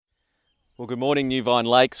Well, good morning, New Vine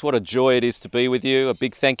Lakes. What a joy it is to be with you. A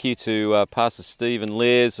big thank you to Pastor Steve and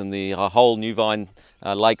Liz and the whole New Vine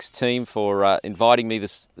Lakes team for inviting me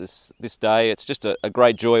this day. It's just a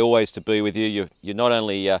great joy always to be with you. You're not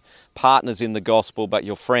only partners in the gospel, but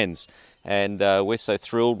you're friends. And we're so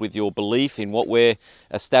thrilled with your belief in what we're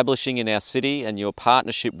establishing in our city and your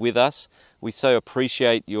partnership with us. We so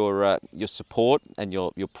appreciate your support and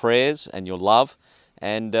your prayers and your love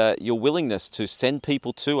and your willingness to send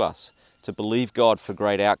people to us to believe God for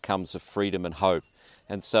great outcomes of freedom and hope.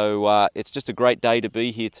 And so it's just a great day to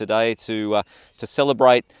be here today to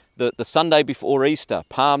celebrate the Sunday before Easter,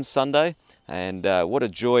 Palm Sunday. And what a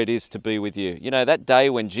joy it is to be with you. You know, that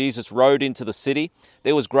day when Jesus rode into the city,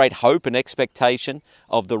 there was great hope and expectation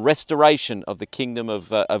of the restoration of the kingdom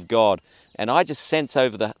of God. And I just sense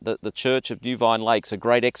over the church of New Vine Lakes a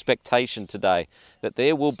great expectation today that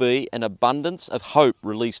there will be an abundance of hope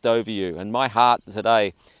released over you. And my heart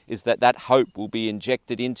today is that hope will be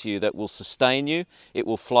injected into you, that will sustain you, it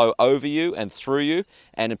will flow over you and through you,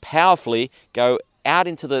 and powerfully go out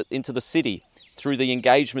into the city through the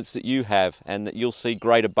engagements that you have, and that you'll see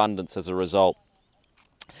great abundance as a result.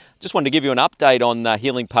 Just wanted to give you an update on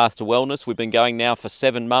Healing Path to Wellness. We've been going now for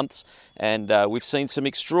 7 months, and we've seen some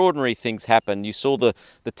extraordinary things happen. You saw the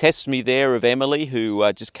testimony there of Emily, who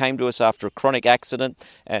just came to us after a chronic accident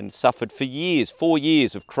and suffered for 4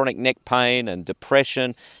 years of chronic neck pain and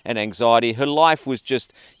depression and anxiety. Her life was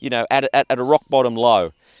just, at a rock bottom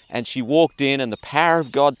low. And she walked in and the power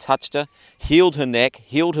of God touched her, healed her neck,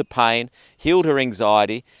 healed her pain, healed her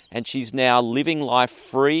anxiety, and she's now living life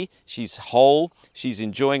free. She's whole. She's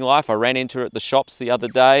enjoying life. I ran into her at the shops the other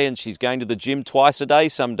day, and she's going to the gym twice a day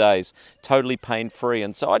some days, totally pain-free.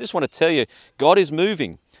 And so I just want to tell you, God is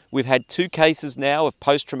moving. We've had 2 cases now of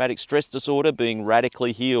post-traumatic stress disorder being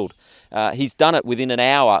radically healed. He's done it within an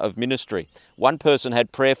hour of ministry. One person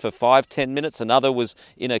had prayer for 5-10 minutes, another was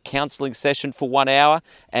in a counselling session for 1 hour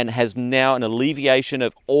and has now an alleviation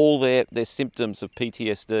of all their symptoms of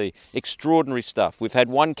PTSD. Extraordinary stuff. We've had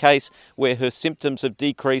one case where her symptoms have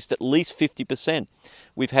decreased at least 50%.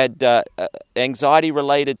 We've had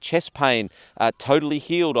anxiety-related chest pain totally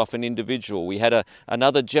healed off an individual. We had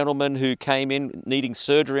another gentleman who came in needing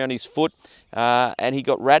surgery on his foot, and he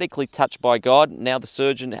got radically touched by God. Now the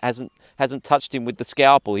surgeon hasn't touched him with the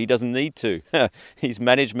scalpel. He doesn't need to. His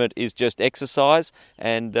management is just exercise,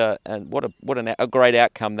 and what a great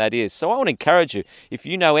outcome that is. So I want to encourage you, if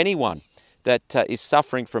you know anyone that is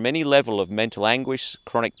suffering from any level of mental anguish,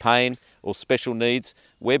 chronic pain, or special needs,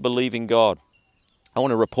 we're believing God. I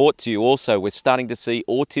want to report to you also, we're starting to see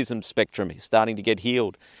autism spectrum starting to get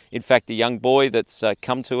healed. In fact, a young boy that's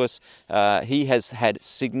come to us, he has had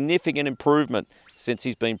significant improvement since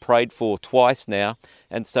he's been prayed for twice now.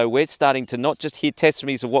 And so we're starting to not just hear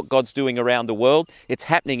testimonies of what God's doing around the world, it's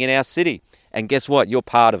happening in our city. And guess what? You're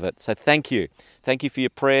part of it. So thank you. Thank you for your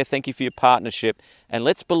prayer. Thank you for your partnership. And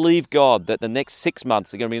let's believe God that the next 6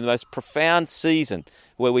 months are going to be the most profound season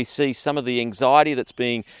where we see some of the anxiety that's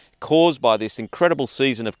being caused by this incredible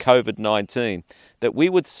season of COVID-19, that we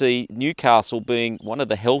would see Newcastle being one of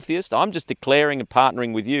the healthiest. I'm just declaring and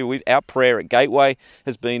partnering with you. Our prayer at Gateway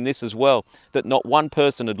has been this as well, that not one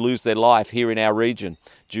person would lose their life here in our region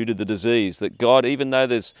due to the disease, that God, even though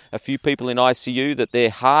there's a few people in ICU, that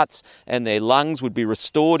their hearts and their lungs would be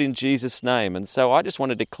restored in Jesus' name. And so I just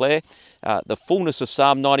want to declare the fullness of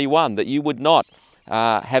Psalm 91, that you would not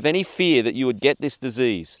have any fear that you would get this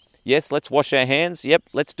disease. Yes, let's wash our hands. Yep,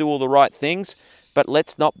 let's do all the right things. But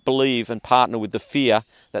let's not believe and partner with the fear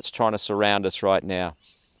that's trying to surround us right now.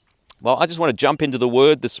 Well, I just want to jump into the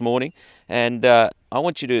Word this morning. And I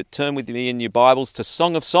want you to turn with me in your Bibles to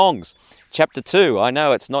Song of Songs, chapter 2. I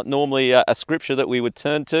know it's not normally a scripture that we would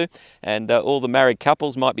turn to. And all the married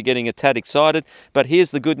couples might be getting a tad excited. But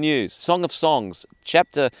here's the good news. Song of Songs,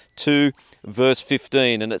 chapter 2, verse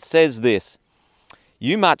 15. And it says this: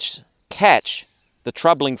 "You must catch the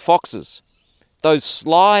troubling foxes, those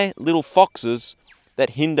sly little foxes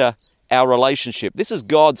that hinder our relationship." This is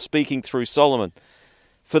God speaking through Solomon.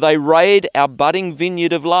 "For they raid our budding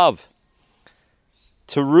vineyard of love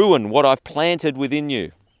to ruin what I've planted within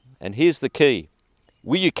you." And here's the key.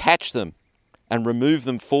 Will you catch them and remove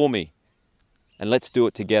them for me? And let's do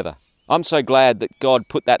it together. I'm so glad that God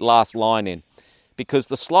put that last line in, because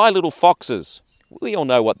the sly little foxes, we all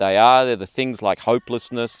know what they are. They're the things like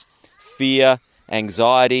hopelessness, fear,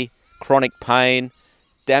 anxiety, chronic pain,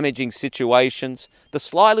 damaging situations. The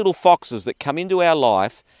sly little foxes that come into our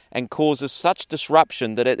life and cause us such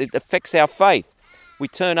disruption that it affects our faith. We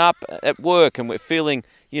turn up at work and we're feeling,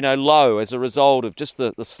 low as a result of just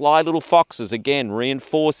the sly little foxes, again,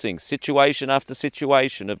 reinforcing situation after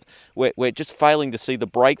situation of we're just failing to see the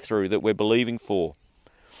breakthrough that we're believing for.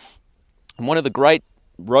 And one of the great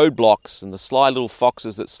roadblocks and the sly little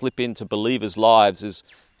foxes that slip into believers' lives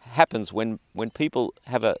happens when people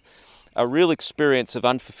have a real experience of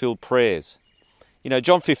unfulfilled prayers.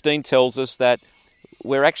 John 15 tells us that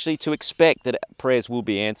we're actually to expect that prayers will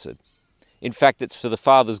be answered. In fact, it's for the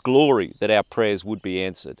Father's glory that our prayers would be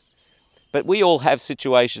answered. But we all have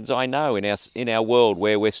situations, I know, in our world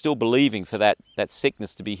where we're still believing for that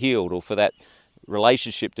sickness to be healed, or for that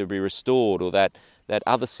relationship to be restored, or that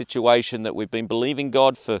other situation that we've been believing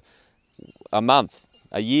God for a month,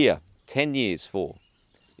 a year, 10 years for,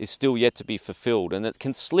 is still yet to be fulfilled. And it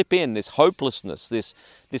can slip in this hopelessness, this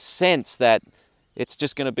sense that it's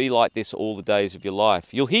just going to be like this all the days of your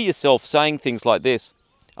life. You'll hear yourself saying things like this: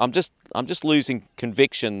 I'm just losing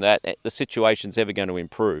conviction that the situation's ever going to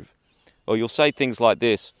improve. Or you'll say things like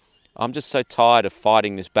this: I'm just so tired of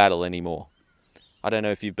fighting this battle anymore. I don't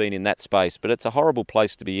know if you've been in that space, but it's a horrible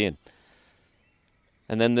place to be in.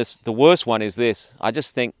 And then the worst one is this: I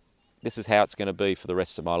just think this is how it's going to be for the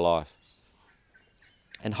rest of my life.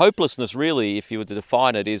 And hopelessness, really, if you were to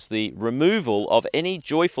define it, is the removal of any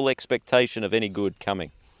joyful expectation of any good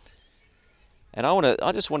coming. And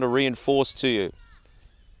I just want to reinforce to you,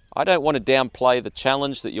 I don't want to downplay the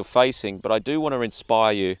challenge that you're facing, but I do want to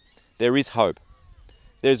inspire you. There is hope.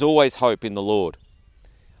 There's always hope in the Lord.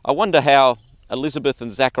 I wonder how Elizabeth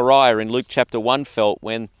and Zechariah in Luke chapter 1 felt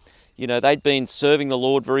when, they'd been serving the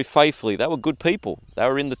Lord very faithfully. They were good people. They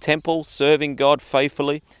were in the temple serving God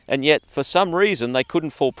faithfully, and yet for some reason they couldn't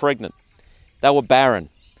fall pregnant. They were barren,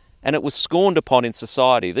 and it was scorned upon in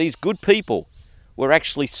society. These good people were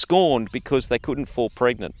actually scorned because they couldn't fall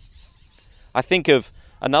pregnant. I think of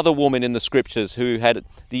another woman in the scriptures who had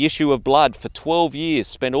the issue of blood for 12 years,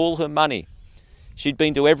 spent all her money. She'd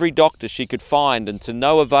been to every doctor she could find, and to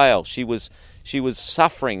no avail. She was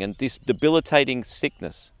suffering and this debilitating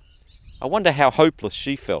sickness. I wonder how hopeless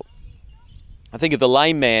she felt. I think of the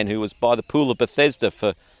lame man who was by the pool of Bethesda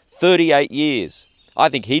for 38 years. I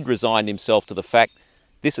think he'd resigned himself to the fact,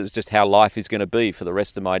 this is just how life is going to be for the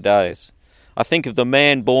rest of my days. I think of the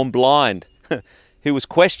man born blind who was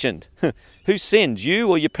questioned. Who sinned,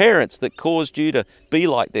 you or your parents, that caused you to be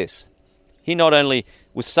like this? He not only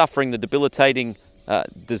was suffering the debilitating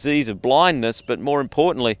disease of blindness, but more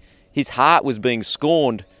importantly, his heart was being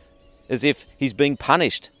scorned as if he's being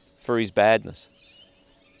punished for his badness.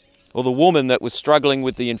 Or the woman that was struggling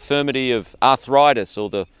with the infirmity of arthritis, or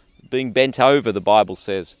the being bent over, the Bible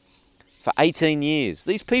says, for 18 years.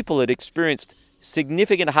 These people had experienced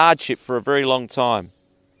significant hardship for a very long time.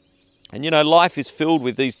 And life is filled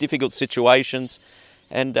with these difficult situations,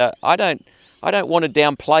 and I don't want to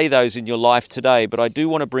downplay those in your life today, but I do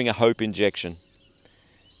want to bring a hope injection.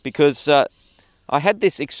 Because I had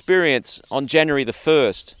this experience on January the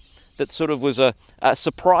 1st that sort of was a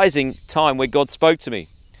surprising time where God spoke to me.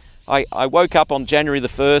 I woke up on January the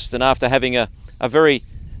 1st, and after having a very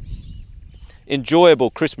enjoyable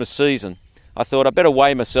Christmas season, I thought I'd better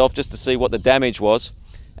weigh myself just to see what the damage was.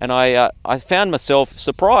 And I found myself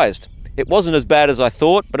surprised. It wasn't as bad as I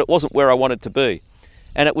thought, but it wasn't where I wanted to be.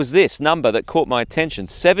 And it was this number that caught my attention,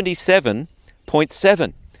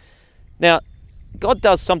 77.7. Now, God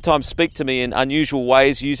does sometimes speak to me in unusual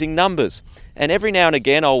ways using numbers. And every now and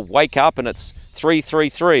again I'll wake up and it's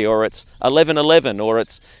 333, or it's 1111, or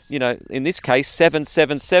it's, in this case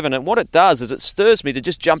 777. And what it does is it stirs me to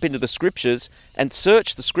just jump into the scriptures and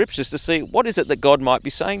search the scriptures to see what is it that God might be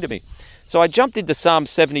saying to me. So I jumped into Psalm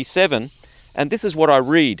 77, and this is what I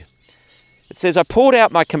read. It says, I poured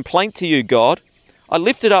out my complaint to you, God. I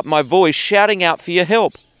lifted up my voice, shouting out for your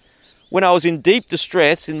help. When I was in deep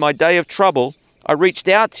distress in my day of trouble, I reached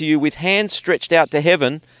out to you with hands stretched out to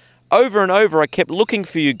heaven. Over and over I kept looking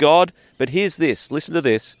for you, God. But here's this, listen to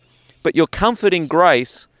this. But your comforting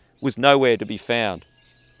grace was nowhere to be found.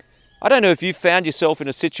 I don't know if you've found yourself in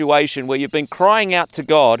a situation where you've been crying out to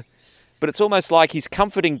God, but it's almost like his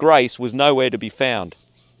comforting grace was nowhere to be found.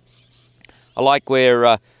 I like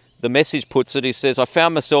where the Message puts it. He says, I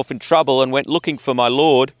found myself in trouble and went looking for my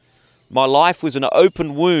Lord. My life was an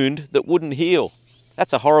open wound that wouldn't heal.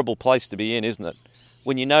 That's a horrible place to be in, isn't it?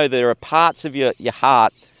 When you know there are parts of your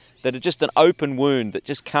heart that are just an open wound that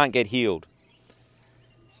just can't get healed.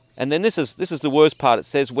 And then this is the worst part. It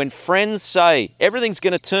says, when friends say everything's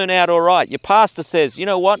going to turn out all right, your pastor says, you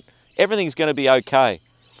know what? Everything's going to be okay.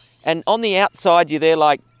 And on the outside, you're there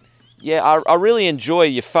like, yeah, I really enjoy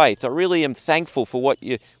your faith. I really am thankful for what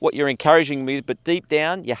you're encouraging me. But deep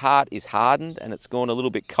down, your heart is hardened and it's gone a little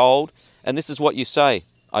bit cold. And this is what you say.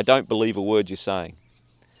 I don't believe a word you're saying.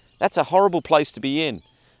 That's a horrible place to be in.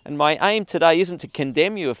 And my aim today isn't to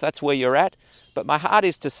condemn you if that's where you're at, but my heart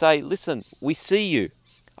is to say, listen, we see you.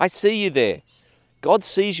 I see you there. God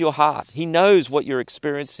sees your heart. He knows what you're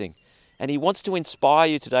experiencing. And he wants to inspire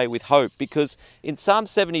you today with hope, because in Psalm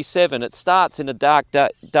 77, it starts in a dark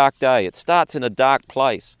day. It starts in a dark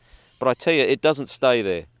place. But I tell you, it doesn't stay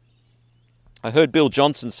there. I heard Bill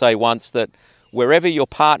Johnson say once that wherever you're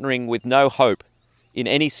partnering with no hope in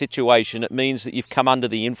any situation, it means that you've come under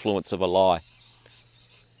the influence of a lie.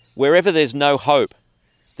 Wherever there's no hope,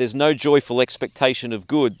 there's no joyful expectation of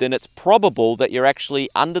good, then it's probable that you're actually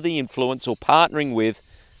under the influence or partnering with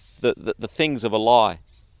the things of a lie.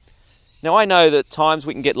 Now, I know that at times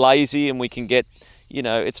we can get lazy and we can get,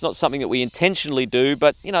 it's not something that we intentionally do,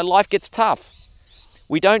 but, life gets tough.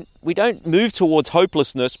 We don't move towards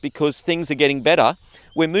hopelessness because things are getting better.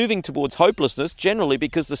 We're moving towards hopelessness generally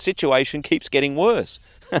because the situation keeps getting worse.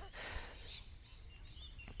 But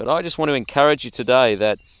I just want to encourage you today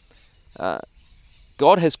that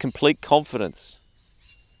God has complete confidence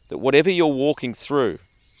that whatever you're walking through,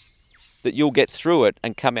 that you'll get through it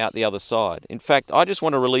and come out the other side. In fact, I just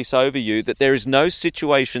want to release over you that there is no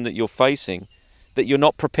situation that you're facing that you're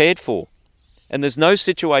not prepared for. And there's no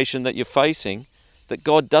situation that you're facing that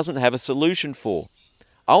God doesn't have a solution for.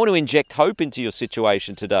 I want to inject hope into your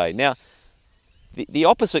situation today. Now, the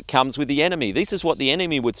opposite comes with the enemy. This is what the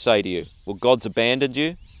enemy would say to you. Well, God's abandoned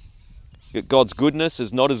you. God's goodness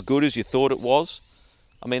is not as good as you thought it was.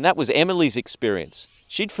 I mean, that was Emily's experience.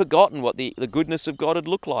 She'd forgotten what the goodness of God had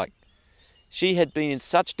looked like. She had been in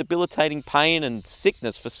such debilitating pain and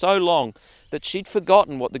sickness for so long that she'd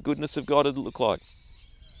forgotten what the goodness of God had looked like.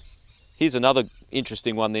 Here's another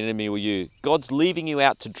interesting one the enemy will use. God's leaving you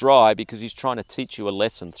out to dry because he's trying to teach you a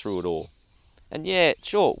lesson through it all. And yeah,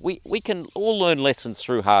 sure, we can all learn lessons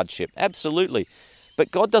through hardship, absolutely.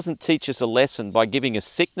 But God doesn't teach us a lesson by giving us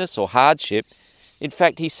sickness or hardship. In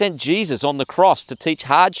fact, he sent Jesus on the cross to teach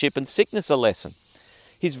hardship and sickness a lesson.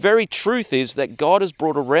 His very truth is that God has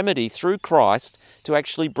brought a remedy through Christ to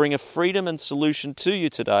actually bring a freedom and solution to you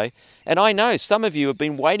today. And I know some of you have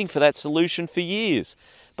been waiting for that solution for years.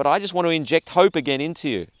 But I just want to inject hope again into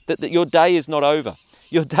you, that your day is not over.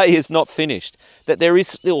 Your day is not finished, that there is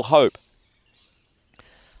still hope.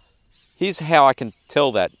 Here's how I can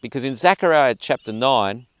tell that, because in Zechariah chapter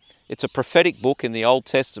 9, it's a prophetic book in the Old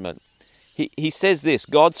Testament. He says this,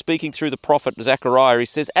 God speaking through the prophet Zechariah, he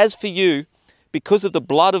says, "As for you, because of the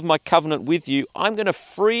blood of my covenant with you, I'm going to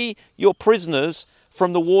free your prisoners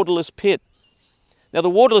from the waterless pit." Now, the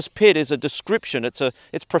waterless pit is a description,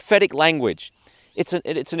 it's prophetic language. It's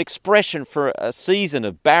an expression for a season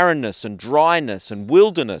of barrenness and dryness and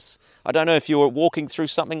wilderness. I don't know if you're walking through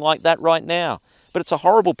something like that right now, but it's a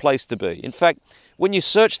horrible place to be. In fact, when you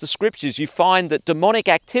search the scriptures, you find that demonic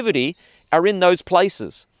activity are in those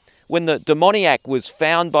places. When the demoniac was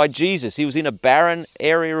found by Jesus, he was in a barren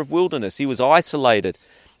area of wilderness. He was isolated.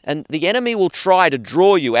 And the enemy will try to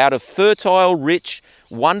draw you out of fertile, rich,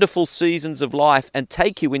 wonderful seasons of life and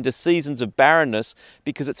take you into seasons of barrenness,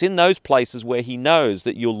 because it's in those places where he knows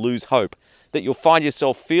that you'll lose hope, that you'll find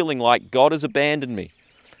yourself feeling like God has abandoned me.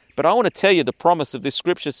 But I want to tell you the promise of this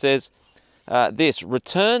scripture says this,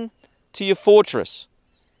 "Return to your fortress,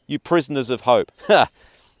 you prisoners of hope."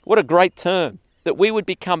 What a great term, that we would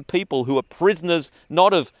become people who are prisoners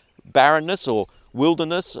not of barrenness or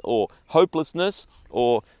wilderness or hopelessness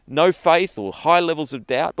or no faith or high levels of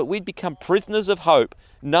doubt, but we'd become prisoners of hope,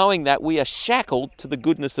 knowing that we are shackled to the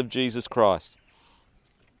goodness of Jesus Christ.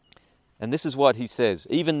 And this is what he says,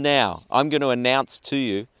 "Even now, I'm going to announce to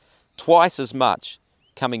you twice as much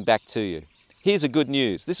coming back to you." Here's a good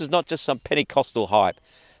news. This is not just some Pentecostal hype,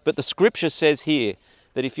 but the scripture says here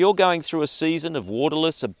that if you're going through a season of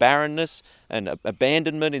waterless, of barrenness and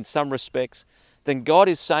abandonment in some respects, then God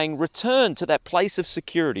is saying, return to that place of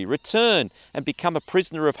security. Return and become a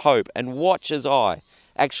prisoner of hope and watch as I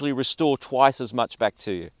actually restore twice as much back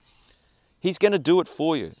to you. He's going to do it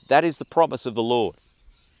for you. That is the promise of the Lord.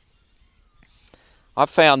 I've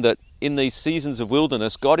found that in these seasons of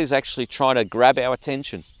wilderness, God is actually trying to grab our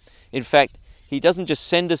attention. In fact, he doesn't just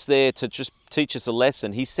send us there to just teach us a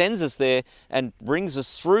lesson. He sends us there and brings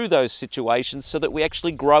us through those situations so that we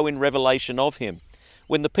actually grow in revelation of him.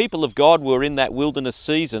 When the people of God were in that wilderness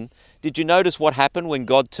season, did you notice what happened when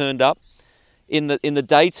God turned up? In the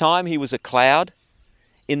daytime, he was a cloud.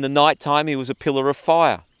 In the nighttime, he was a pillar of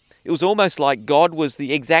fire. It was almost like God was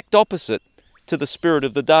the exact opposite to the spirit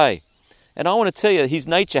of the day. And I want to tell you, his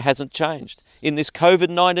nature hasn't changed. In this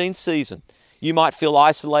COVID-19 season, you might feel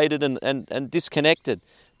isolated and disconnected,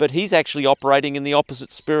 but he's actually operating in the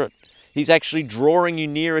opposite spirit. He's actually drawing you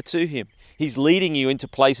nearer to him. He's leading you into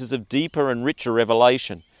places of deeper and richer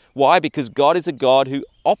revelation. Why? Because God is a God who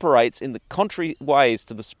operates in the contrary ways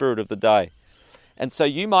to the spirit of the day. And so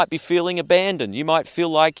you might be feeling abandoned. You might feel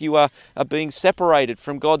like you are being separated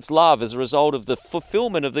from God's love as a result of the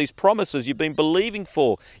fulfillment of these promises you've been believing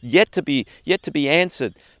for, yet to be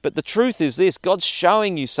answered. But the truth is this: God's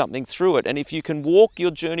showing you something through it. And if you can walk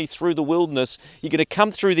your journey through the wilderness, you're going to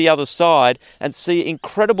come through the other side and see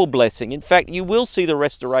incredible blessing. In fact, you will see the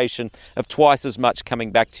restoration of twice as much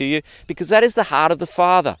coming back to you, because that is the heart of the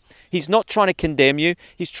Father. He's not trying to condemn you.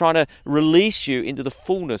 He's trying to release you into the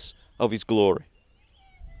fullness of His glory.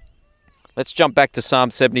 Let's jump back to Psalm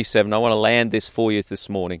 77. I want to land this for you this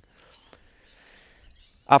morning.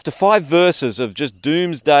 After 5 verses of just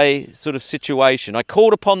doomsday sort of situation, I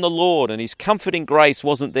called upon the Lord and His comforting grace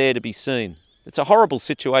wasn't there to be seen. It's a horrible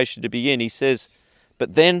situation to be in. He says,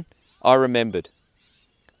 but then I remembered.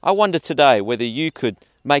 I wonder today whether you could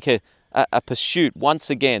make a pursuit once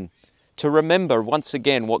again to remember once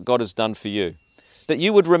again what God has done for you. That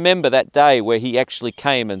you would remember that day where He actually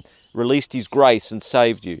came and released His grace and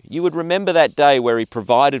saved you. You would remember that day where He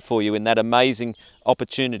provided for you in that amazing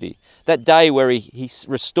opportunity. That day where He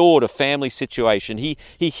restored a family situation. He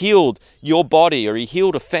healed your body, or He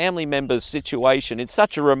healed a family member's situation in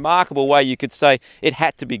such a remarkable way you could say it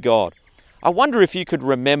had to be God. I wonder if you could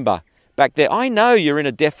remember back there. I know you're in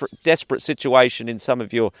a desperate situation in some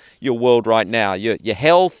of your world right now. Your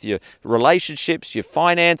health, your relationships, your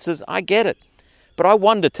finances. I get it. But I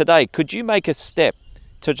wonder today, could you make a step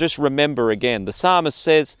to just remember again? The psalmist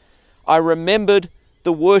says, I remembered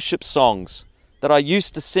the worship songs that I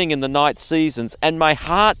used to sing in the night seasons, and my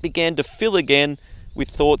heart began to fill again with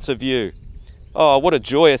thoughts of you. Oh, what a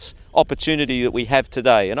joyous opportunity that we have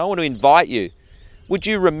today. And I want to invite you, would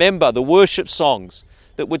you remember the worship songs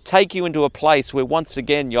that would take you into a place where once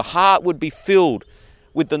again your heart would be filled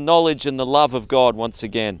with the knowledge and the love of God once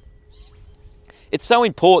again? It's so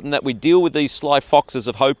important that we deal with these sly foxes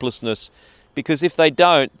of hopelessness, because if they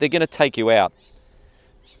don't, they're going to take you out.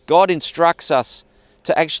 God instructs us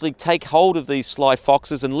to actually take hold of these sly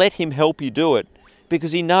foxes and let Him help you do it,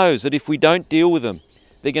 because He knows that if we don't deal with them,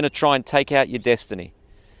 they're going to try and take out your destiny.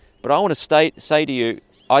 But I want to say to you,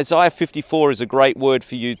 Isaiah 54 is a great word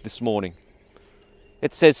for you this morning.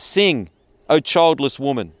 It says, sing, O childless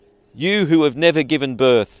woman, you who have never given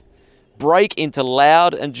birth, break into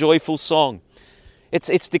loud and joyful song.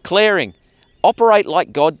 It's declaring, operate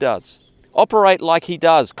like God does. Operate like He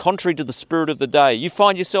does, contrary to the spirit of the day. You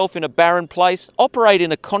find yourself in a barren place, operate in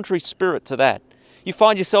a contrary spirit to that. You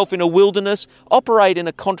find yourself in a wilderness, operate in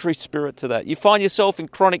a contrary spirit to that. You find yourself in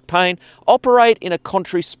chronic pain, operate in a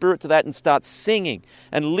contrary spirit to that, and start singing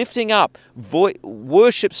and lifting up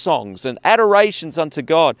worship songs and adorations unto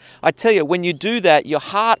God. I tell you, when you do that, your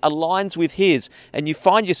heart aligns with His and you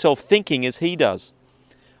find yourself thinking as He does.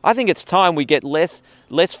 I think it's time we get less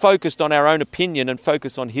focused on our own opinion and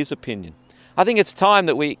focus on His opinion. I think it's time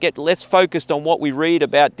that we get less focused on what we read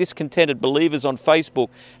about discontented believers on Facebook,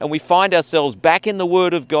 and we find ourselves back in the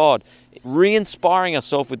Word of God, re-inspiring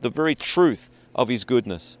ourselves with the very truth of His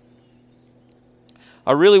goodness.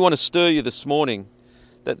 I really want to stir you this morning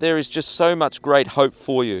that there is just so much great hope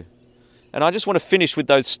for you. And I just want to finish with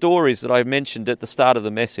those stories that I mentioned at the start of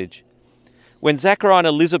the message. When Zachariah and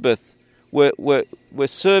Elizabeth were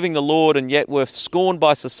serving the Lord and yet were scorned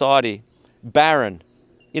by society, barren,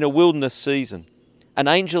 in a wilderness season, an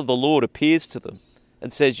angel of the Lord appears to them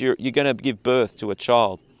and says, you're going to give birth to a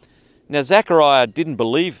child. Now, Zechariah didn't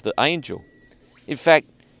believe the angel. In fact,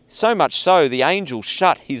 so much so, the angel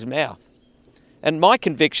shut his mouth. And my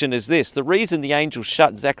conviction is this: the reason the angel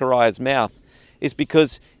shut Zechariah's mouth is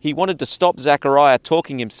because he wanted to stop Zechariah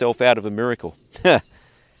talking himself out of a miracle.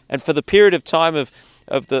 And for the period of time of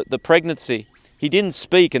the pregnancy, he didn't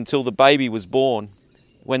speak until the baby was born,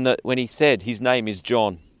 when he said his name is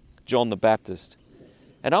John the Baptist.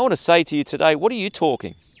 And I want to say to you today, what are you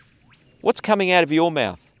talking? What's coming out of your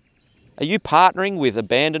mouth? Are you partnering with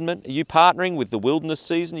abandonment? Are you partnering with the wilderness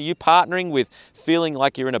season? Are you partnering with feeling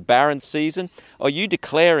like you're in a barren season? Are you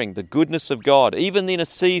declaring the goodness of God, even in a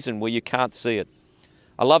season where you can't see it?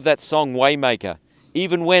 I love that song, Waymaker.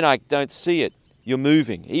 Even when I don't see it, you're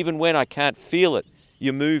moving. Even when I can't feel it,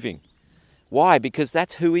 you're moving. Why? Because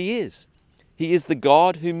that's who He is. He is the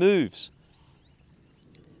God who moves.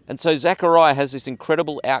 And so Zechariah has this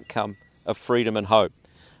incredible outcome of freedom and hope.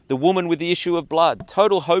 The woman with the issue of blood,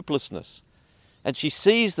 total hopelessness. And she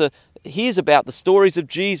hears about the stories of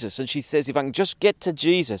Jesus, and she says, if I can just get to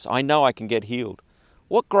Jesus, I know I can get healed.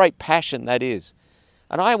 What great passion that is.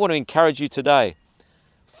 And I want to encourage you today,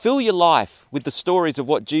 fill your life with the stories of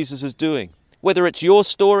what Jesus is doing. Whether it's your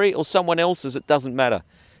story or someone else's, it doesn't matter.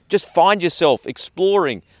 Just find yourself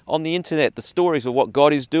exploring on the internet the stories of what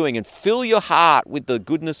God is doing and fill your heart with the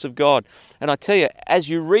goodness of God. And I tell you, as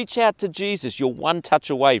you reach out to Jesus, you're one touch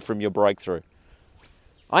away from your breakthrough.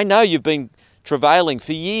 I know you've been travailing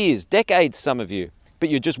for years, decades, some of you, but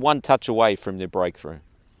you're just one touch away from your breakthrough.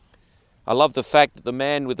 I love the fact that the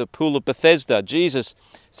man with the pool of Bethesda, Jesus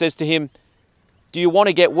says to him, do you want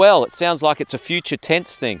to get well? It sounds like it's a future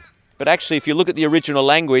tense thing. But actually, if you look at the original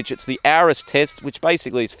language, it's the aorist test, which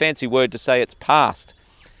basically is a fancy word to say it's past.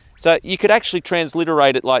 So you could actually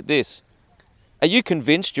transliterate it like this. Are you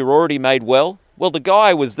convinced you're already made well? Well, the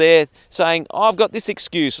guy was there saying, oh, I've got this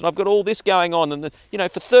excuse and I've got all this going on. And,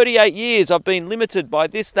 for 38 years, I've been limited by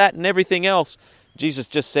this, that, and everything else. Jesus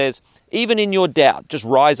just says, even in your doubt, just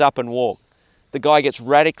rise up and walk. The guy gets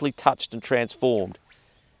radically touched and transformed,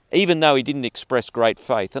 even though he didn't express great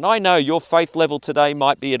faith. And I know your faith level today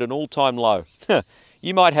might be at an all-time low.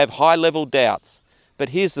 You might have high-level doubts. But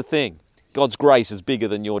here's the thing. God's grace is bigger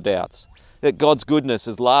than your doubts. That God's goodness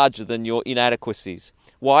is larger than your inadequacies.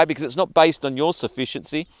 Why? Because it's not based on your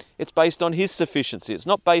sufficiency. It's based on His sufficiency. It's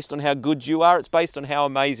not based on how good you are. It's based on how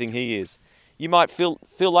amazing He is. You might feel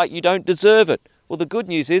like you don't deserve it. Well, the good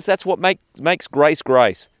news is that's what makes grace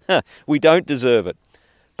grace. We don't deserve it.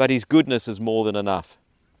 But His goodness is more than enough.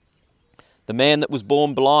 The man that was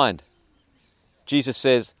born blind. Jesus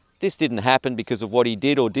says, this didn't happen because of what he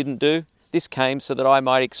did or didn't do. This came so that I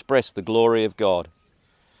might express the glory of God.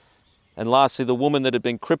 And lastly, the woman that had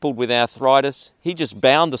been crippled with arthritis, He just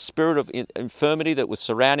bound the spirit of infirmity that was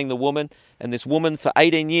surrounding the woman. And this woman for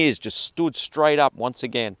 18 years just stood straight up once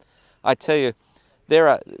again. I tell you,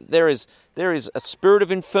 there is a spirit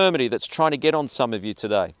of infirmity that's trying to get on some of you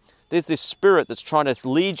today. There's this spirit that's trying to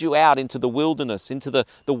lead you out into the wilderness, into the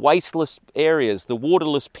wasteless areas, the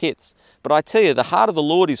waterless pits. But I tell you, the heart of the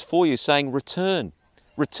Lord is for you, saying, return.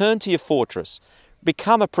 Return to your fortress.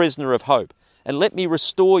 Become a prisoner of hope. And let me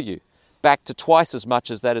restore you back to twice as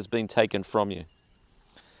much as that has been taken from you.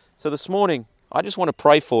 So this morning, I just want to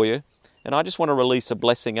pray for you. And I just want to release a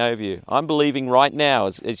blessing over you. I'm believing right now,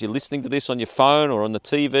 as you're listening to this on your phone or on the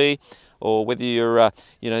TV, or whether you're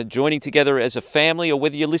joining together as a family, or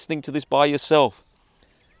whether you're listening to this by yourself,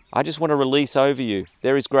 I just want to release over you,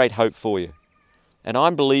 there is great hope for you. And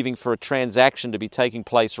I'm believing for a transaction to be taking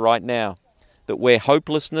place right now, that where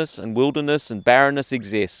hopelessness and wilderness and barrenness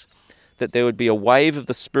exists, that there would be a wave of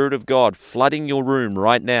the Spirit of God flooding your room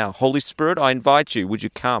right now. Holy Spirit, I invite you, would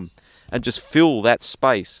you come and just fill that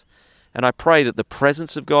space? And I pray that the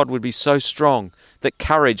presence of God would be so strong that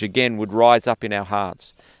courage again would rise up in our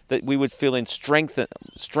hearts, that we would feel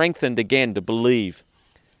strengthened again to believe.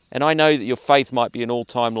 And I know that your faith might be an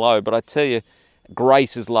all-time low, but I tell you,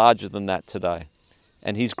 grace is larger than that today.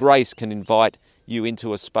 And His grace can invite you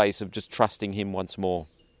into a space of just trusting Him once more.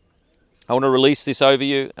 I want to release this over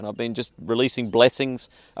you, and I've been just releasing blessings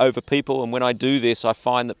over people. And when I do this, I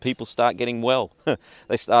find that people start getting well.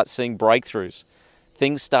 They start seeing breakthroughs.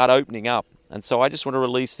 Things start opening up. And so I just want to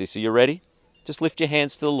release this. Are you ready? Just lift your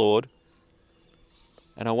hands to the Lord.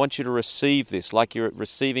 And I want you to receive this like you're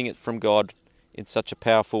receiving it from God in such a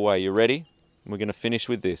powerful way. You ready? And we're going to finish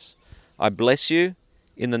with this. I bless you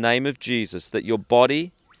in the name of Jesus, that your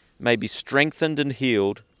body may be strengthened and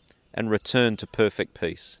healed and return to perfect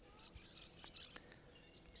peace.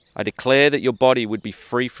 I declare that your body would be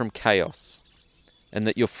free from chaos, and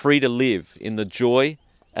that you're free to live in the joy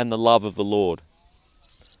and the love of the Lord.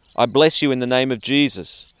 I bless you in the name of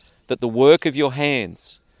Jesus, that the work of your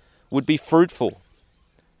hands would be fruitful,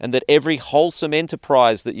 and that every wholesome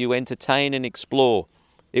enterprise that you entertain and explore,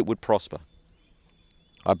 it would prosper.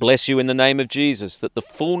 I bless you in the name of Jesus, that the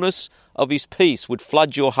fullness of His peace would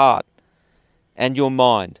flood your heart and your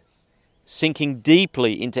mind, sinking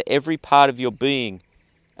deeply into every part of your being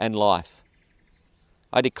and life.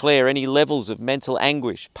 I declare any levels of mental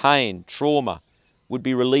anguish, pain, trauma would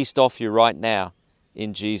be released off you right now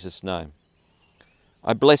in Jesus' name.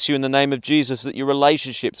 I bless you in the name of Jesus, that your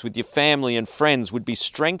relationships with your family and friends would be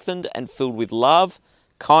strengthened and filled with love,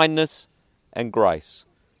 kindness, and grace.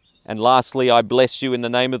 And lastly, I bless you in the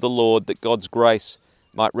name of the Lord, that God's grace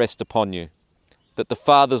might rest upon you, that the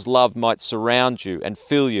Father's love might surround you and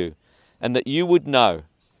fill you, and that you would know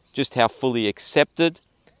just how fully accepted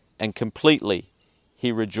and completely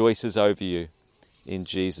He rejoices over you in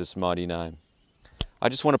Jesus' mighty name. I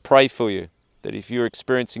just want to pray for you, that if you're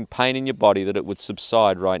experiencing pain in your body, that it would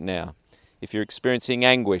subside right now. If you're experiencing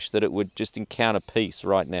anguish, that it would just encounter peace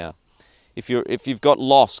right now. If you've got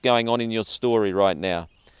loss going on in your story right now,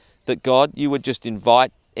 that God, you would just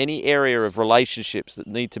invite any area of relationships that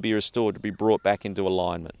need to be restored to be brought back into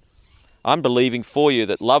alignment. I'm believing for you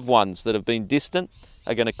that loved ones that have been distant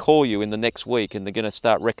are going to call you in the next week and they're going to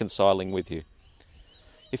start reconciling with you.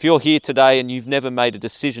 If you're here today and you've never made a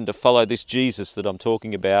decision to follow this Jesus that I'm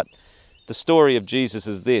talking about, the story of Jesus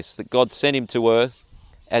is this, that God sent him to earth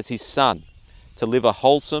as his son to live a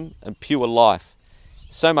wholesome and pure life,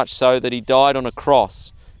 so much so that he died on a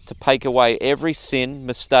cross to take away every sin,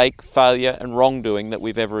 mistake, failure and wrongdoing that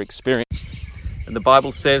we've ever experienced. And the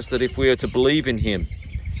Bible says that if we are to believe in him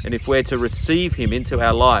and if we're to receive him into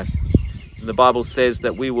our life, the Bible says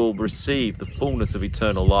that we will receive the fullness of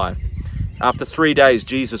eternal life. After 3 days,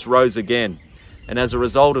 Jesus rose again. And as a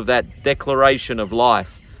result of that declaration of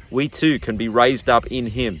life, we too can be raised up in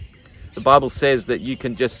him. The Bible says that you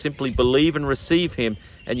can just simply believe and receive him,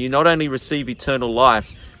 and you not only receive eternal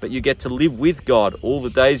life, but you get to live with God all the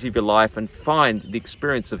days of your life and find the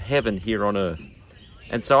experience of heaven here on earth.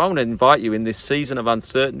 And so I want to invite you in this season of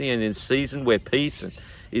uncertainty and in this season where peace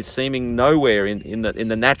is seeming nowhere in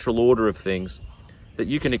the natural order of things, that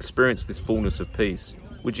you can experience this fullness of peace.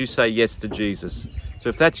 Would you say yes to Jesus? So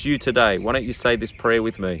if that's you today, why don't you say this prayer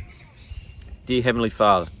with me? Dear Heavenly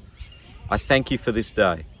Father, I thank you for this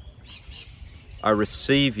day. I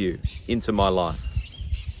receive you into my life.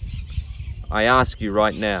 I ask you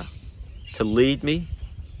right now to lead me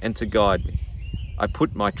and to guide me. I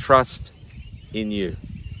put my trust in you.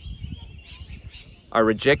 I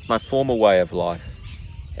reject my former way of life,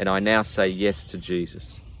 and I now say yes to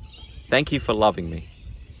Jesus. Thank you for loving me.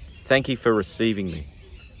 Thank you for receiving me,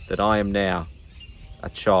 that I am now a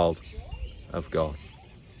child of God.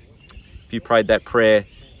 If you prayed that prayer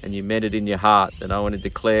and you meant it in your heart, then I want to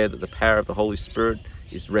declare that the power of the Holy Spirit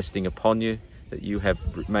is resting upon you, that you have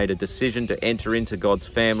made a decision to enter into God's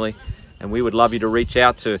family. And we would love you to reach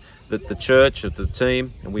out to the church, or the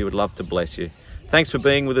team, and we would love to bless you. Thanks for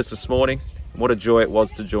being with us this morning. What a joy it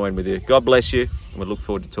was to join with you. God bless you, and we look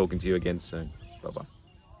forward to talking to you again soon. Bye-bye.